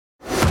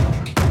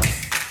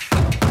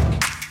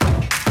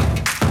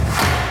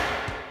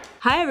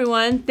Hi,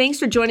 everyone. Thanks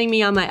for joining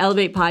me on my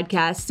Elevate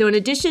podcast. So in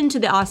addition to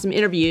the awesome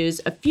interviews,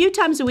 a few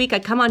times a week I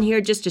come on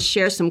here just to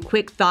share some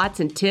quick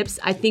thoughts and tips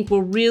I think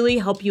will really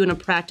help you in a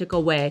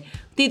practical way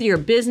with either your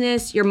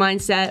business, your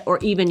mindset, or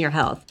even your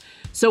health.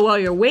 So while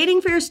you're waiting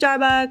for your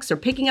Starbucks or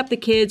picking up the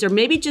kids or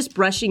maybe just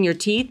brushing your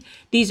teeth,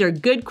 these are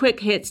good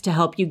quick hits to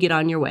help you get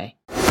on your way.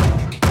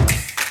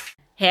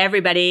 Hey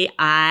everybody,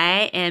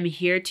 I am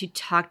here to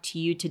talk to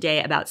you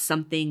today about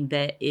something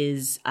that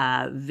is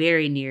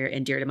very near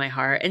and dear to my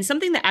heart and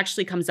something that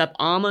actually comes up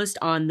almost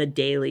on the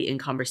daily in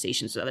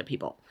conversations with other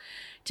people.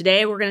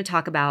 Today we're going to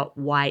talk about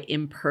why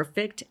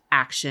imperfect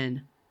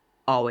action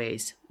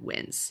always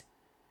wins.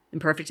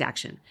 Imperfect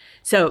action.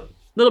 So,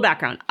 little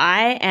background.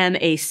 I am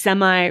a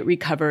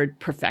semi-recovered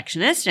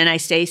perfectionist, and I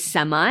say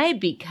semi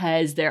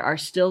because there are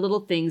still little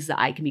things that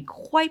I can be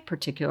quite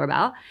particular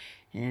about.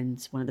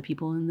 And one of the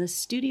people in this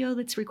studio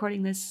that's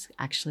recording this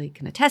actually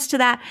can attest to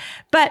that.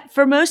 But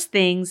for most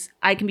things,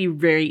 I can be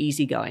very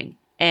easygoing.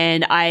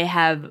 And I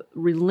have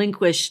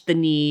relinquished the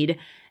need,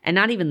 and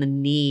not even the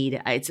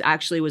need, it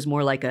actually was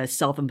more like a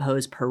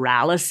self-imposed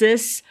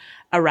paralysis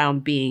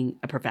around being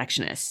a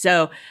perfectionist.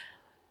 So,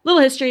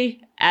 little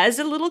history. As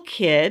a little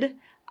kid,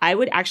 I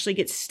would actually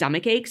get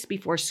stomach aches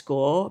before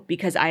school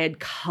because I had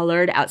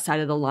colored outside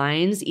of the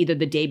lines either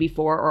the day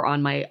before or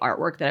on my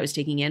artwork that I was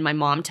taking in. My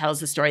mom tells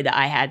the story that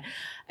I had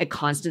a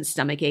constant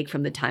stomach ache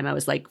from the time I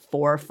was like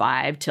 4 or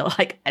 5 till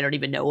like, I don't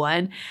even know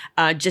when,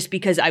 just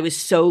because I was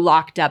so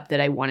locked up that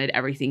I wanted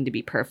everything to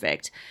be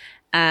perfect.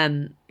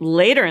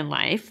 Later in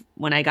life,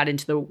 when I got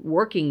into the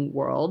working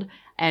world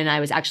and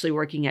I was actually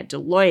working at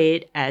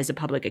Deloitte as a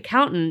public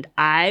accountant,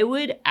 I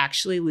would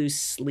actually lose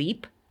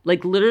sleep.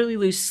 Like literally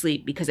lose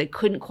sleep because I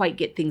couldn't quite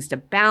get things to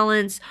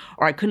balance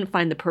or I couldn't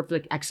find the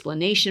perfect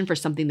explanation for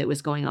something that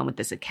was going on with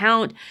this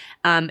account.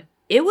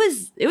 It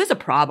was a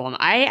problem.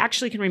 I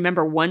actually can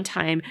remember one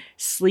time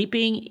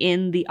sleeping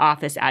in the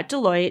office at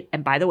Deloitte.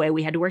 And by the way,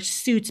 we had to wear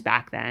suits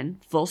back then,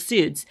 full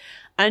suits,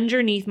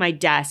 underneath my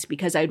desk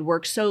because I'd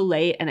worked so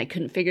late and I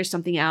couldn't figure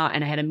something out.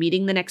 And I had a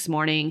meeting the next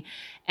morning.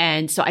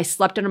 And so I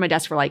slept under my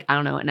desk for like, I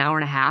don't know, an hour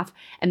and a half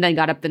and then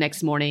got up the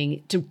next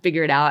morning to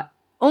figure it out.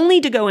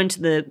 Only to go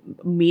into the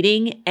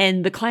meeting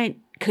and the client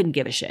couldn't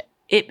give a shit.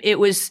 It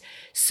was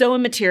so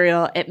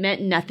immaterial. It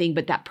meant nothing,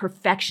 but that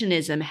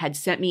perfectionism had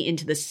sent me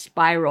into the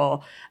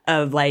spiral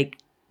of like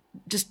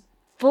just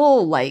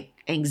full like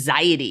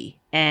anxiety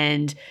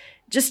and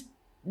just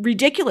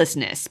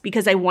ridiculousness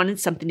because I wanted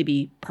something to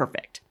be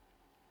perfect.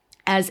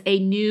 As a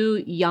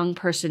new young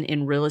person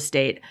in real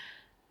estate,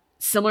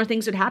 similar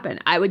things would happen.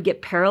 I would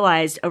get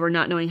paralyzed over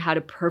not knowing how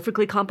to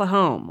perfectly comp a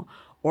home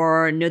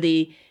or know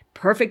the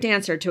perfect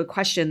answer to a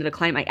question that a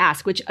client might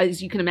ask, which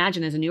as you can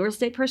imagine, as a new real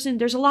estate person,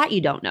 there's a lot you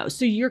don't know.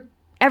 So you're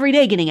every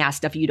day getting asked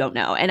stuff you don't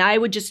know. And I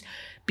would just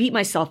beat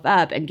myself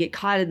up and get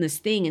caught in this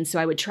thing. And so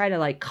I would try to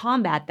like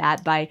combat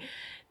that by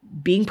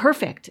being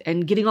perfect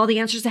and getting all the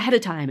answers ahead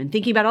of time and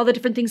thinking about all the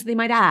different things that they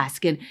might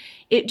ask. And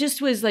it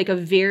just was like a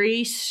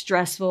very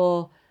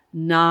stressful,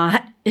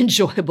 not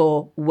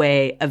enjoyable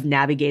way of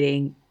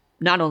navigating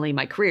not only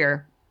my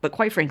career, but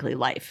quite frankly,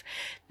 life.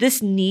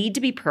 This need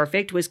to be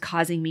perfect was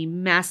causing me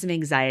massive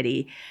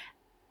anxiety.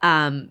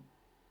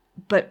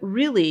 But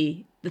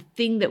really, the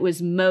thing that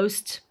was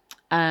most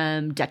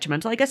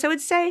detrimental, I guess I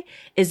would say,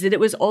 is that it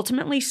was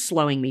ultimately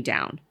slowing me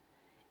down.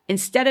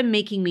 Instead of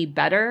making me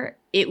better,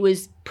 it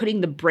was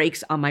putting the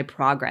brakes on my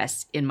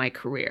progress in my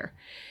career.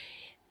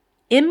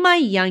 In my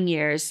young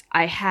years,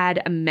 I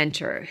had a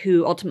mentor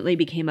who ultimately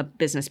became a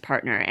business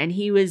partner, and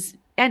he was,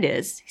 and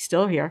is, he's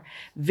still here,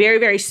 very,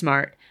 very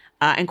smart.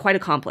 And quite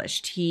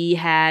accomplished. He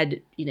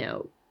had,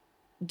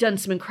 done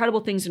some incredible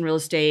things in real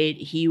estate.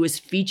 He was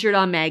featured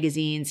on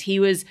magazines. He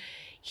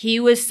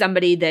was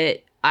somebody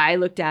that I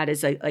looked at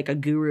as like a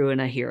guru and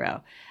a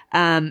hero.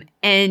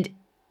 And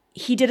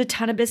he did a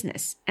ton of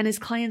business and his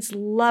clients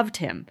loved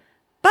him,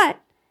 but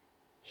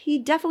he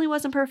definitely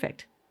wasn't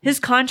perfect.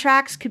 His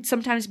contracts could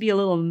sometimes be a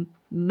little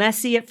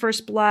messy at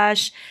first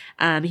blush.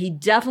 He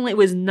definitely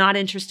was not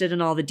interested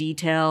in all the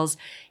details.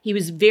 He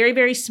was very,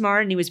 very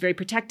smart and he was very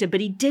protective, but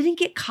he didn't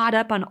get caught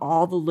up on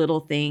all the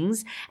little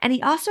things. And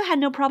he also had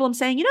no problem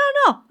saying, no,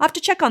 I'll have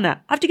to check on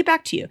that. I'll have to get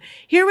back to you.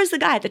 Here was the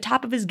guy at the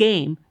top of his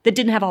game that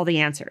didn't have all the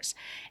answers.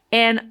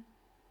 And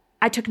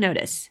I took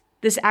notice.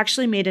 This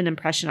actually made an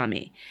impression on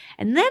me.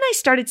 And then I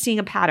started seeing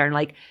a pattern.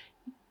 Like,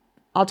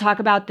 I'll talk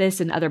about this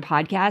in other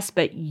podcasts,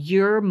 but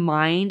your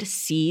mind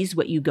sees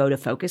what you go to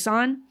focus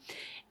on.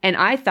 And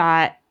I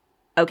thought,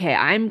 okay,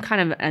 I'm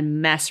kind of a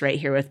mess right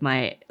here with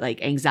my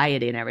like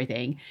anxiety and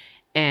everything.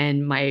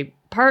 And my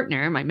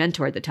partner, my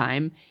mentor at the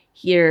time,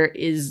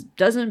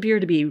 doesn't appear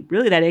to be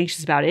really that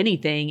anxious about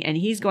anything. And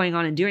he's going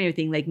on and doing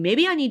everything. Like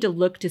maybe I need to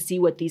look to see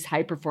what these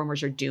high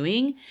performers are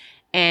doing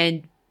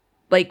and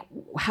like,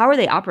 how are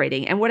they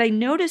operating? And what I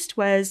noticed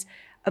was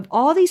of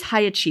all these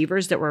high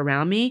achievers that were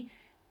around me,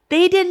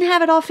 they didn't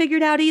have it all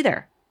figured out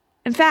either.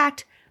 In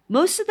fact,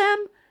 most of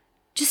them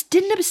just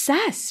didn't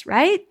obsess,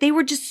 right? They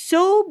were just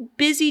so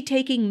busy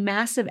taking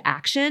massive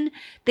action.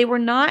 They were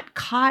not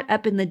caught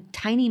up in the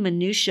tiny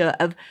minutia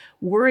of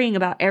worrying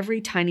about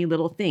every tiny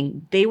little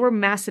thing. They were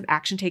massive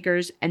action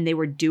takers and they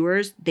were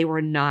doers. They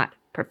were not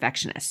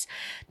perfectionists.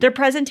 Their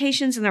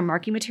presentations and their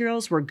marketing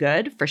materials were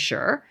good for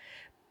sure,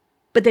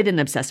 but they didn't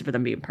obsess over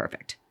them being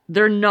perfect.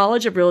 Their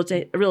knowledge of real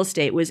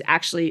estate was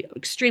actually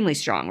extremely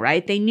strong,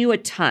 right? They knew a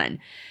ton,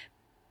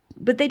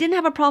 but they didn't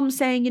have a problem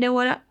saying, you know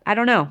what? I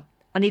don't know.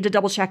 I'll need to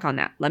double check on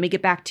that. Let me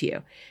get back to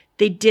you.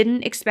 They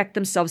didn't expect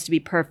themselves to be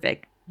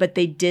perfect, but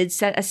they did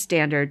set a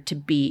standard to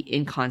be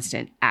in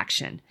constant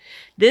action.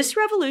 This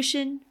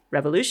revelation,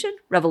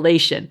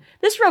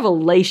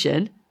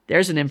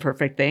 there's an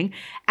imperfect thing,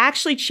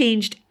 actually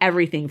changed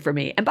everything for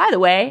me. And by the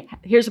way,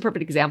 here's a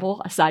perfect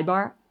example, a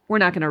sidebar. We're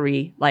not going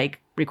to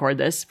record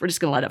this. We're just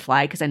going to let it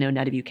fly because I know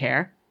none of you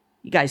care.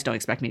 You guys don't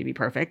expect me to be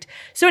perfect.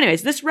 So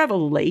anyways, this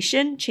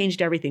revelation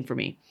changed everything for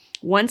me.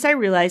 Once I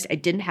realized I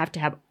didn't have to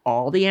have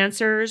all the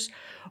answers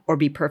or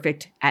be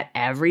perfect at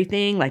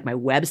everything, like my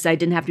website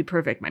didn't have to be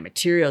perfect, my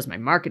materials, my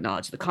market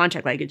knowledge, the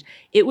contract language,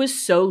 it was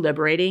so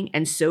liberating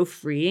and so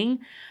freeing.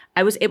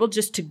 I was able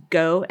just to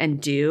go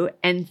and do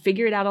and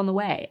figure it out on the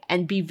way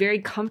and be very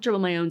comfortable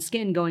in my own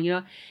skin going, you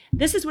know,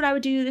 this is what I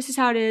would do. This is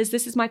how it is.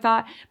 This is my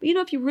thought. But you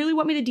know, if you really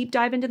want me to deep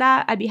dive into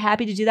that, I'd be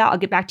happy to do that. I'll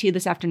get back to you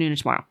this afternoon or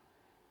tomorrow.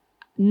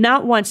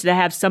 Not once did I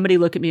have somebody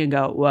look at me and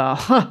go,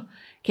 well,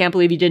 can't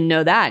believe you didn't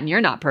know that and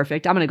you're not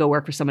perfect. I'm going to go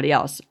work for somebody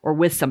else or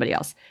with somebody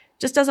else.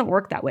 It just doesn't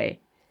work that way.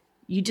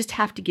 You just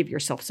have to give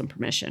yourself some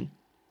permission.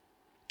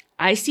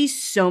 I see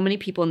so many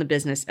people in the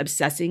business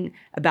obsessing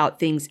about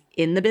things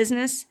in the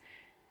business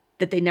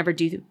that they never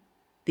do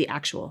the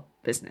actual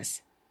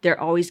business. They're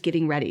always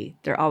getting ready.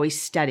 They're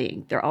always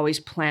studying. They're always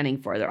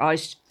planning for it. They're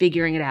always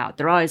figuring it out.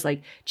 They're always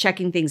like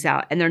checking things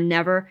out and they're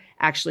never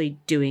actually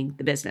doing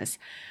the business.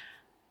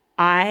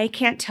 I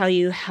can't tell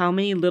you how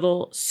many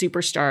little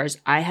superstars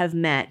I have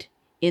met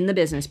in the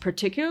business,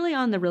 particularly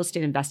on the real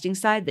estate investing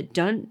side they've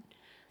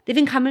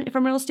been coming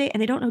from real estate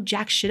and they don't know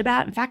jack shit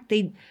about. In fact,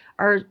 they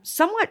are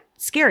somewhat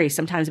scary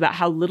sometimes about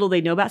how little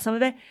they know about some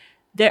of it.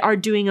 They are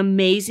doing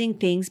amazing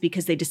things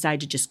because they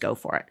decide to just go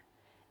for it.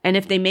 And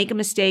if they make a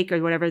mistake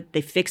or whatever,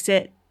 they fix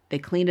it, they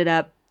clean it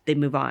up, they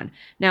move on.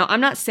 Now,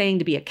 I'm not saying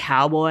to be a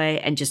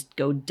cowboy and just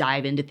go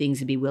dive into things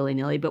and be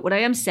willy-nilly, but what I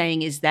am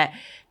saying is that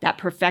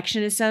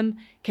perfectionism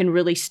can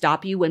really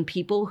stop you when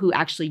people who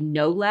actually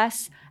know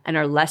less and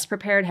are less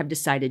prepared have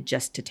decided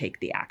just to take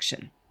the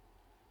action.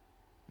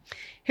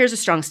 Here's a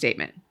strong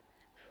statement.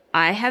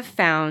 I have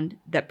found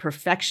that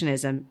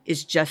perfectionism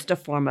is just a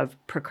form of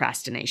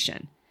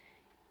procrastination.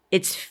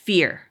 It's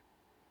fear.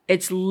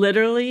 It's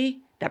literally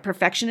that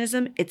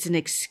perfectionism, it's an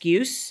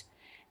excuse.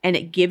 And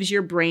it gives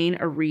your brain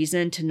a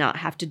reason to not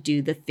have to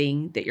do the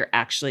thing that you're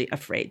actually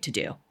afraid to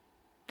do.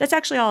 That's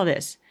actually all it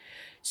is.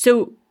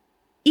 So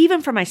even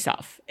for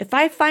myself, if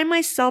I find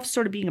myself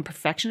sort of being a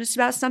perfectionist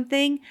about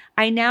something,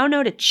 I now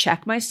know to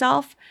check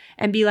myself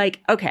and be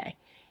like, okay,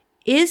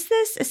 is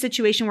this a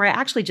situation where I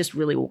actually just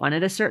really want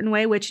it a certain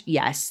way? Which,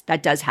 yes,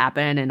 that does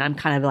happen. And I'm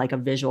kind of like a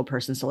visual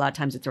person. So a lot of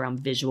times it's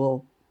around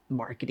visual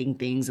marketing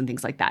things and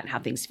things like that and how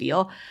things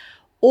feel.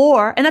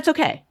 And that's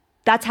okay.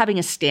 That's having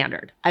a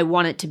standard. I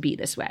want it to be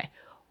this way.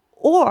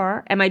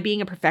 Or am I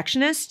being a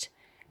perfectionist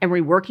and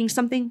reworking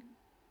something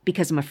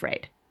because I'm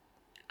afraid?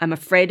 I'm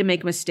afraid to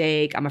make a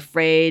mistake. I'm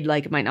afraid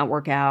like it might not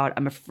work out.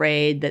 I'm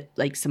afraid that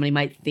like somebody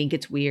might think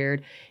it's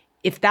weird.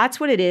 If that's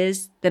what it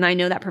is, then I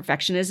know that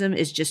perfectionism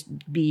is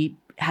just be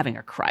having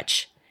a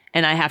crutch.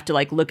 And I have to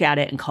like look at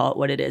it and call it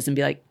what it is and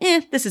be like,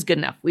 this is good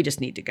enough. We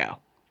just need to go.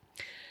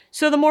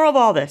 So the moral of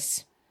all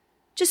this,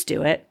 just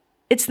do it.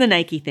 It's the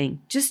Nike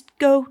thing. Just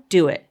go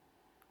do it.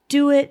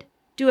 Do it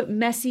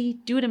messy,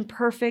 do it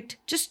imperfect,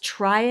 just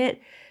try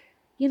it.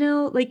 You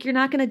know, like you're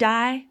not going to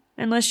die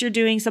unless you're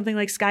doing something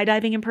like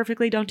skydiving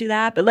imperfectly. Don't do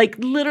that. But like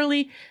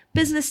literally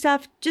business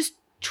stuff, just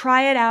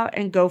try it out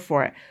and go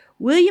for it.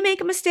 Will you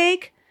make a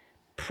mistake?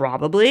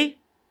 Probably.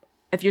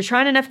 If you're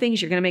trying enough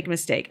things, you're going to make a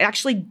mistake.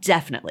 Actually,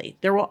 definitely.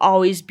 There will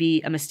always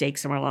be a mistake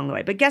somewhere along the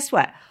way. But guess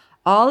what?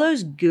 All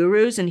those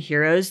gurus and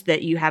heroes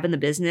that you have in the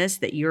business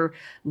that you're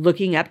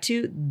looking up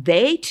to,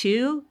 they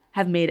too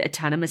have made a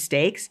ton of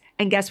mistakes.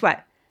 And guess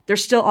what? They're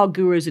still all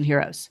gurus and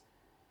heroes.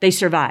 They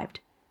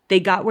survived. They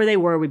got where they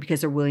were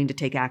because they're willing to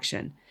take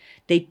action.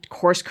 They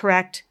course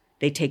correct,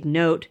 they take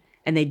note,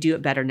 and they do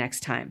it better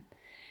next time.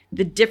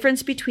 The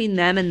difference between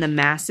them and the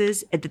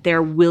masses is that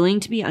they're willing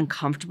to be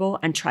uncomfortable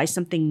and try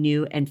something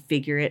new and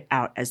figure it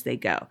out as they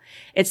go.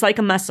 It's like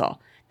a muscle.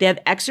 They have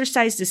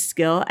exercised a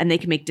skill and they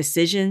can make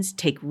decisions,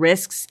 take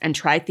risks, and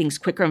try things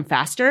quicker and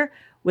faster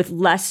with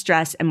less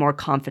stress and more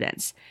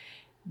confidence.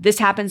 This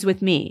happens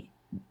with me.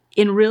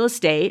 In real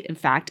estate, in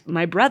fact,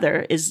 my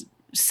brother is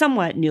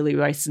somewhat newly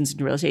licensed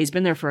in real estate. He's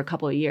been there for a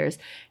couple of years.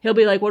 He'll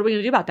be like, what are we going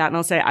to do about that? And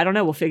I'll say, I don't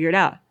know. We'll figure it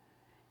out.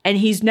 And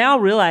he's now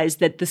realized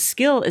that the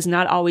skill is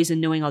not always in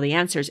knowing all the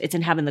answers. It's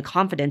in having the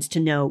confidence to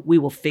know we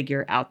will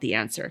figure out the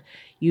answer.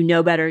 You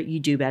know better. You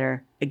do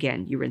better.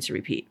 Again, you rinse and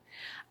repeat.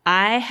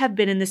 I have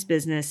been in this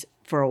business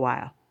for a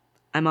while.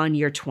 I'm on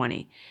year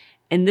 20.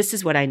 And this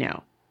is what I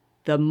know.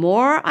 The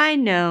more I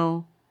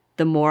know,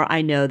 the more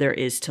I know there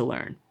is to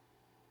learn.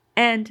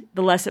 And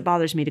the less it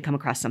bothers me to come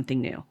across something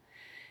new.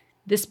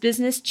 This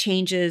business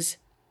changes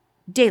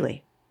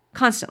daily,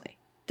 constantly.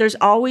 There's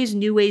always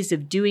new ways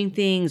of doing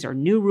things or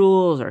new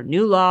rules or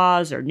new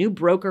laws or new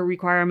broker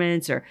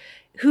requirements or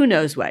who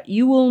knows what.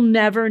 You will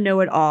never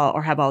know it all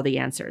or have all the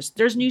answers.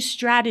 There's new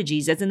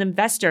strategies. As an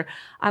investor,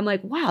 I'm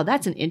like, wow,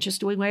 that's an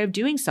interesting way of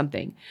doing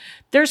something.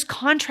 There's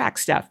contract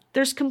stuff.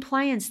 There's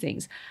compliance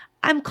things.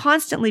 I'm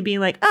constantly being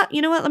like,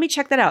 you know what? Let me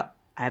check that out.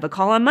 I have a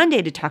call on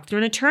Monday to talk through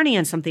an attorney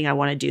on something I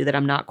want to do that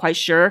I'm not quite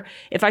sure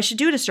if I should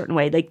do it a certain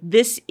way. Like,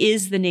 this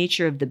is the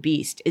nature of the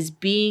beast, is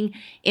being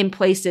in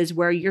places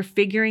where you're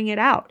figuring it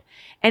out.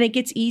 And it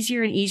gets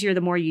easier and easier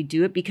the more you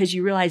do it, because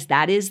you realize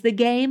that is the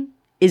game,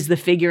 is the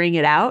figuring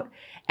it out.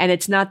 And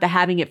it's not the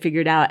having it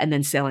figured out and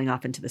then sailing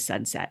off into the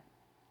sunset.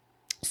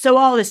 So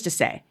all this to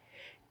say,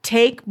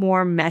 take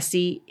more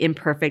messy,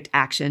 imperfect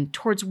action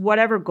towards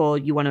whatever goal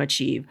you want to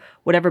achieve,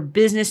 whatever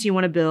business you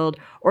want to build,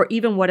 or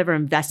even whatever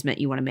investment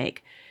you want to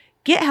make.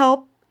 Get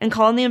help and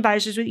call on the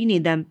advisors when you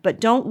need them, but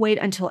don't wait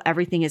until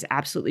everything is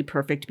absolutely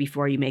perfect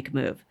before you make a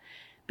move.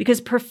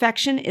 Because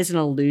perfection is an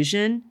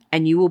illusion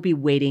and you will be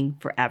waiting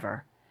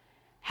forever.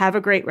 Have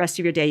a great rest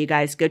of your day, you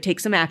guys. Go take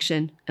some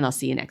action, and I'll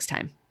see you next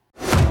time.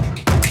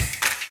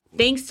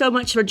 Thanks so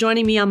much for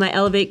joining me on my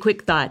Elevate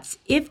Quick Thoughts.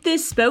 If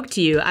this spoke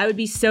to you, I would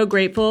be so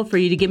grateful for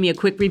you to give me a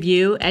quick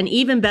review, and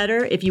even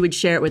better if you would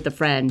share it with a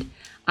friend.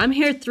 I'm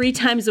here 3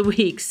 times a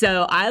week,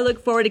 so I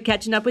look forward to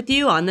catching up with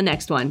you on the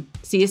next one.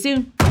 See you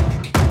soon.